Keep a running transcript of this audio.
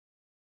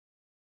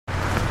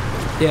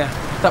Yeah,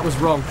 that was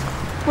wrong.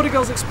 What do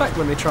girls expect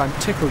when they try and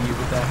tickle you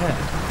with their hair?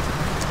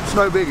 It's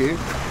no biggie.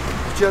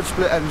 If you had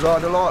split ends,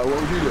 I'd have liked it. What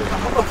would you do?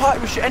 I'm not party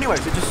with shit anyway,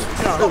 so just,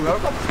 you know. No.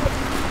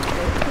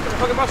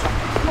 Fucking bus.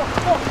 Come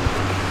on.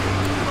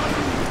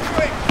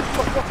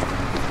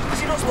 Is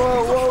he not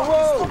Whoa, whoa,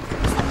 whoa!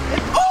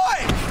 Oi!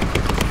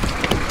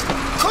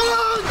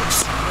 Cunts!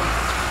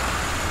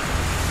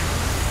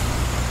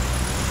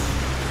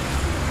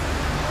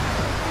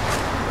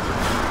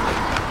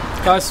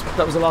 Guys,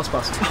 that was the last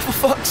bus. Oh, for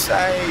fuck's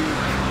sake.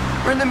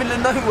 We're in the middle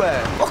of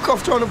nowhere. Fuck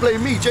off trying to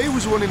blame me. Jay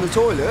was the one in the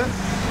toilet.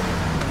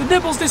 The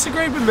nibbles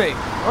disagreed with me,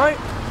 right?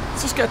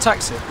 Let's just get a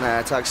taxi.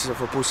 Nah, taxis are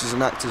for pussies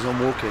and actors. I'm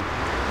walking.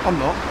 I'm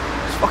not.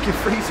 It's fucking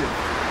freezing.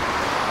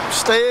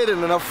 Stay here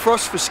then and have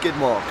frost for skid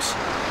marks.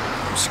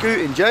 I'm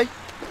scooting, Jay.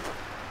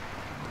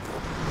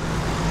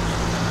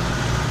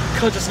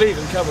 Can't just leave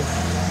him, can we?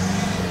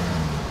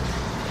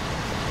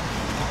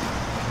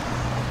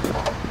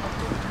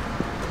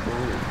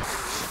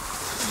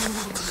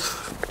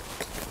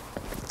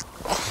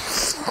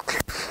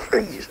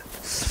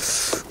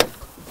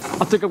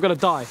 I think I'm gonna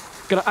die.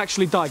 Gonna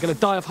actually die. Gonna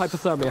die of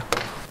hypothermia.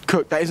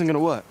 Cook, that isn't gonna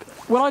work.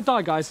 When I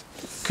die, guys,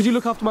 could you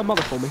look after my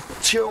mother for me?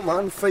 Chill,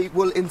 man. Fate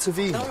will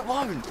intervene. No, it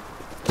won't.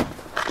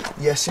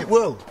 Yes, it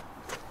will.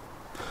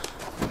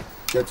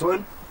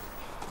 Gentlemen.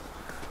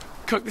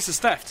 Cook, this is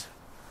theft.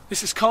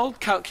 This is cold,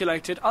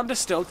 calculated,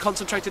 undistilled,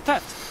 concentrated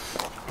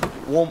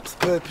theft. Warmth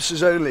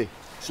purposes only.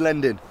 It's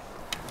lending.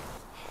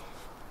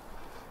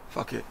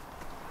 Fuck it.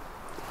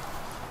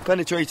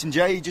 Penetrating,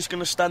 Jay. You're just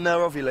gonna stand there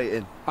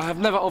ovulating. I have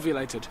never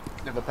ovulated.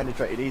 Never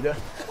penetrated either.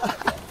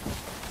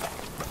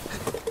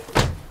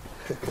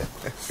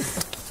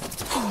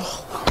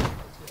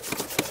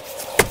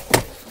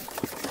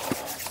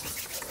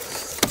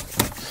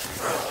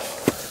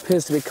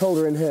 Appears to be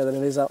colder in here than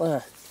it is out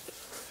there.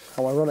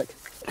 How ironic.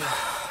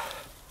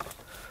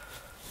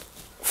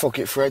 Fuck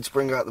it, Freds.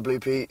 Bring out the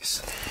blue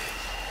peats.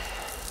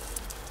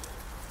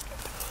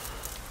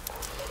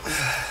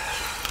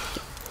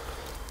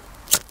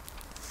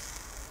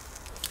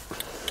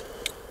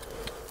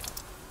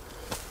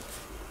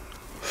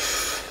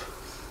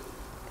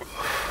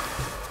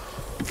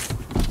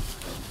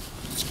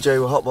 Jay,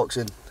 we're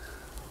hotboxing.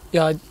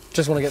 Yeah, I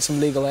just want to get some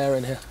legal air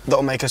in here.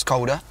 That'll make us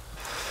colder.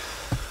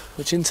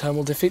 Which in turn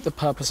will defeat the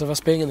purpose of us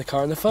being in the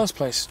car in the first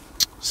place.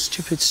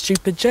 Stupid,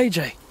 stupid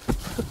JJ.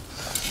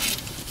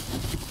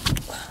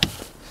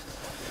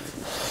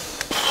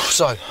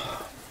 So,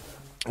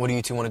 what do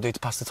you two want to do to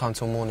pass the time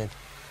till morning?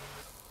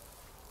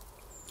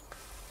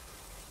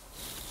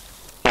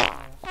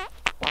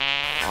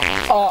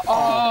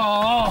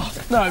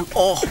 No.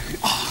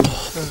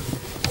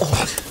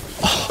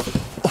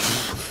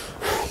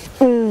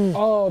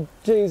 Oh,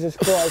 Jesus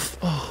Christ.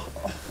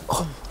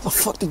 What the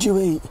fuck did you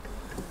eat?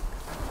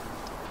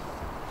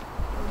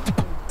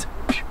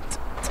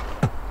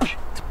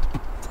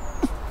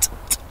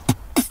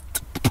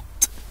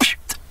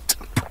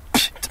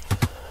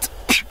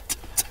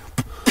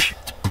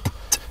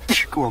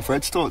 Go on,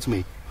 Fred, talk to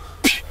me.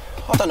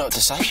 I don't know what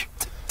to say.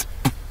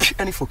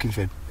 Any fucking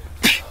thing.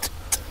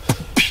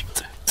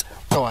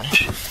 Go on.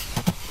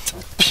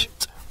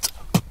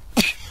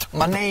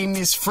 My name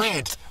is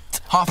Fred.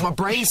 Half my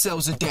brain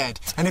cells are dead.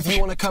 And if you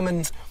want to come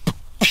and...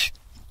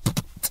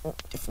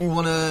 If you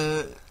want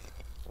to...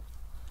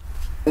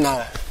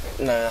 No,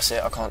 that's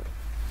it. I can't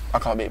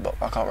beatbox.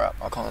 I can't rap.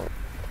 I can't...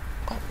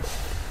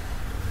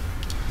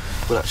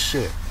 Well, that's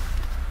shit.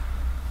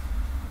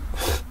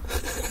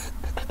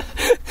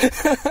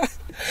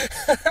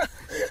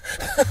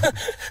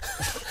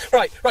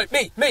 Right,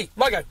 me,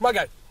 my go.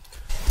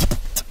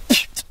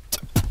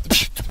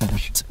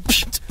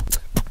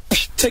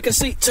 Take a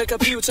seat, take a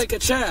pew, take a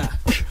chair.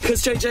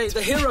 Cause JJ,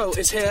 the hero,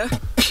 is here.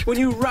 When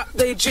you rap,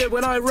 they jeer.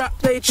 When I rap,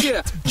 they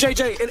cheer.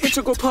 JJ, an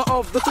integral part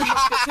of the Three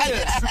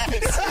Musketeers.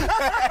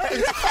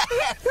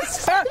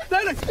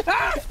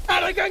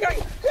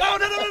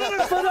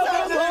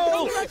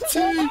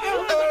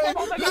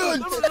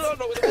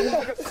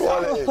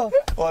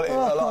 Quality,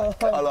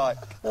 I like.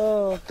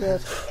 Oh,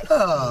 God.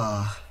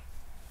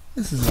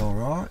 This is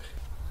alright.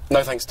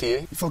 No thanks to you.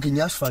 You fucking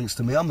yes thanks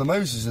to me, I'm the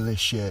Moses of this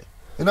shit.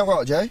 Isn't that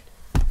right, Jay?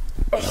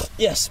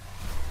 Yes.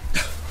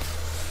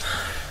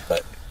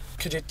 But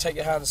could you take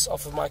your hands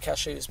off of my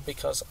cashews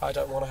because I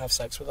don't want to have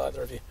sex with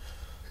either of you.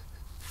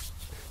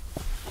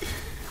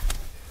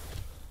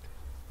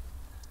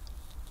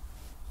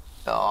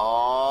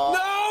 Oh. No!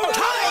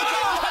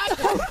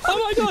 Oh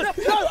my God!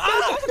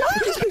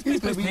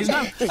 No! Please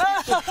no!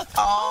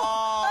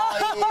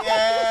 Oh,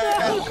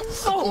 yeah!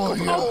 Oh,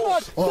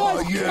 God!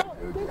 Oh, yeah!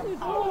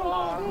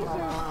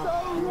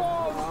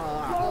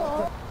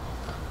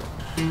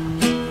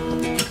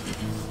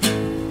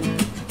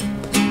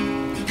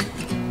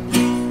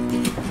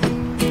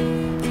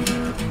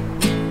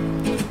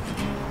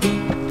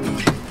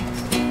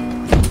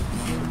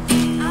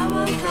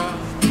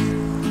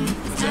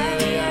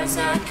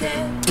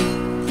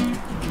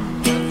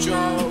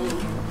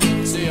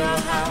 To your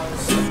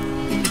house,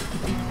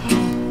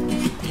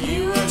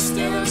 you were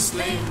still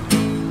asleep.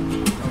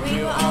 We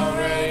were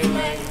already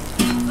late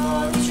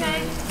for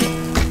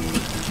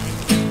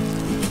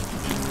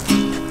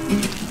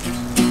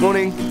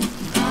morning.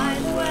 By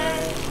the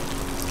way,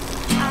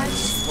 I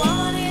just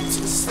wanted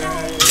to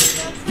say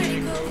you're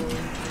pretty cool.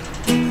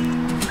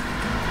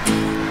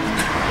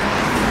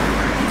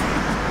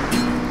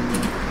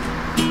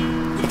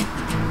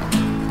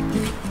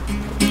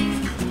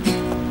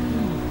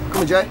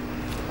 Come on, Jay.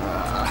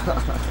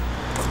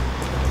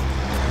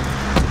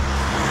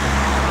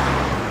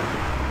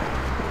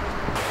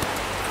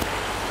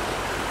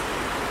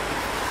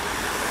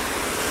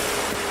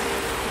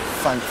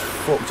 Thank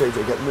fuck,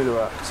 JJ, get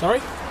Miller out.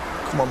 Sorry?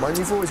 Come on, man,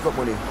 you've always got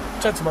money.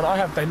 Gentlemen, I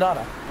have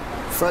Legendado.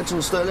 Fred's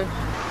on Sterling.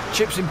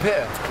 Chips in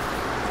pita,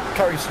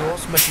 curry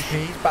sauce, mushy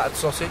peas, battered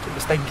sausage, and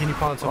the steak and kidney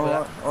pie on top of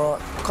that.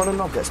 Alright. What kind of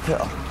nuggets,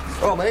 Peter?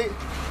 Alright, mate.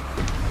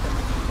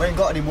 We ain't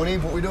got any money,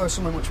 but we do have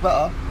something much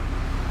better.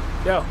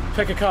 Yo,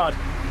 pick a card.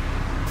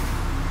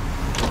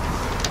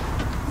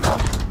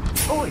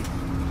 Oi!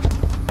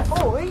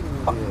 Oi!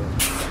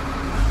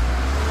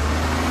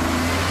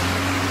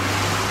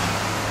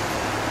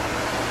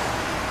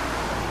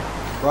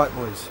 Right,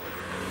 boys.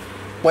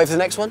 Wait for the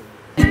next one.